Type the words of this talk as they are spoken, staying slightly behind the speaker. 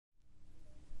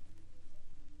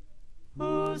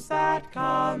that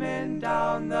coming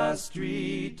down the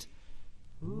street?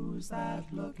 Who's that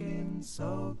looking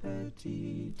so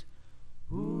petite?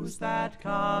 Who's that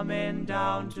coming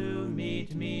down to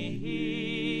meet me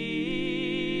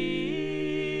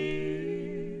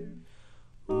here?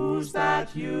 Who's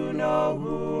that, you know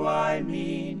who I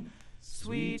mean?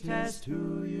 Sweetest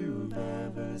who you've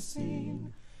ever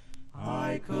seen.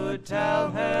 I could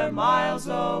tell her miles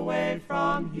away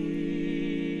from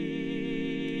here.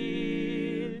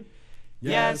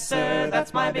 Yes, sir,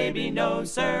 that's my baby. No,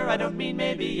 sir, I don't mean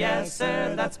maybe. Yes,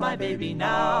 sir, that's my baby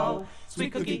now.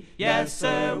 Sweet cookie, yes,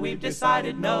 sir, we've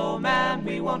decided. No, ma'am,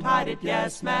 we won't hide it.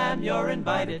 Yes, ma'am, you're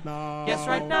invited. Yes,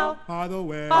 right now. By the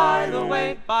way,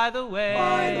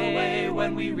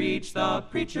 when we reach the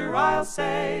preacher, I'll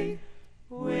say,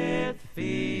 with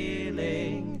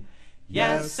feeling,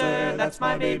 yes, sir, that's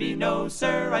my baby. No,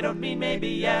 sir, I don't mean maybe.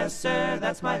 Yes, sir,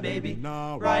 that's my baby.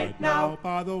 Right now.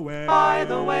 By the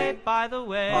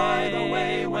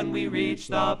way, when we reach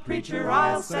the preacher,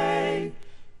 I'll say,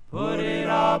 put it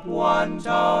up one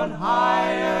tone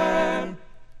higher.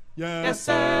 Yes,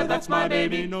 sir, that's my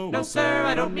baby. No, sir,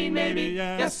 I don't mean maybe.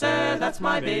 Yes, sir, that's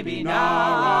my baby now.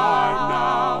 Right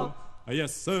now.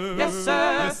 Yes, sir. Yes,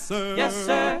 sir. Yes, sir. Yes,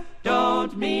 sir.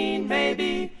 Don't mean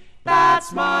maybe.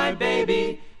 That's my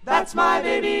baby. That's my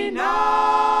baby now.